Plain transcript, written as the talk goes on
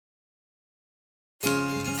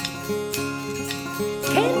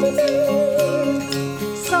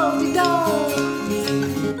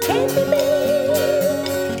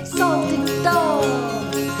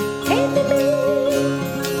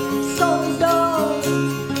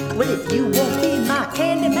if you won't be my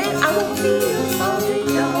candy man, I won't be your salty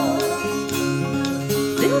dog.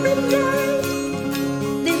 Little red light,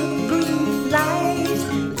 little green light,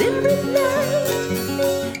 little red light,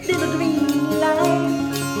 little green light,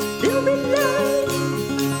 little red light,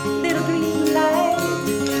 little green light.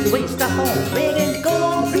 The way you stop on red and go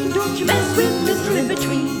on green, don't you mess with Mr. In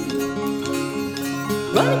Between.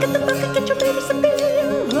 Run and get the bucket, get your baby some beer.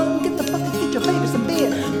 Run and get the bucket, get your baby some beer.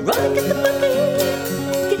 Run and get the bucket,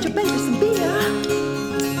 get your baby some beer.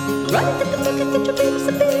 Run and get the bucket, get your baby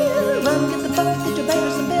some beer. Run and get the bucket, get your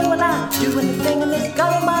baby some beer. Well, I do anything in this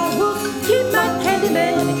God of my work. Keep my candy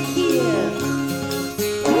man here.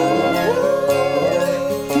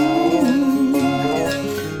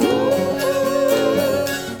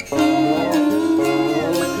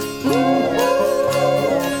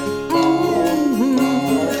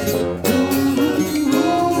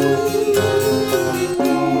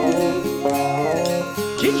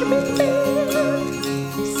 Gingerbread man,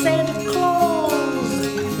 Santa Claus.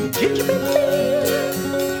 Gingerbread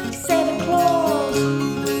man, Santa Claus.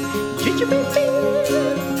 Gingerbread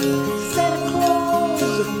man, Santa Claus.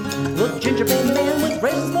 Well, gingerbread man with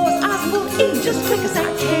razors for his eyes will eat just quick as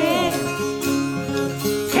I can.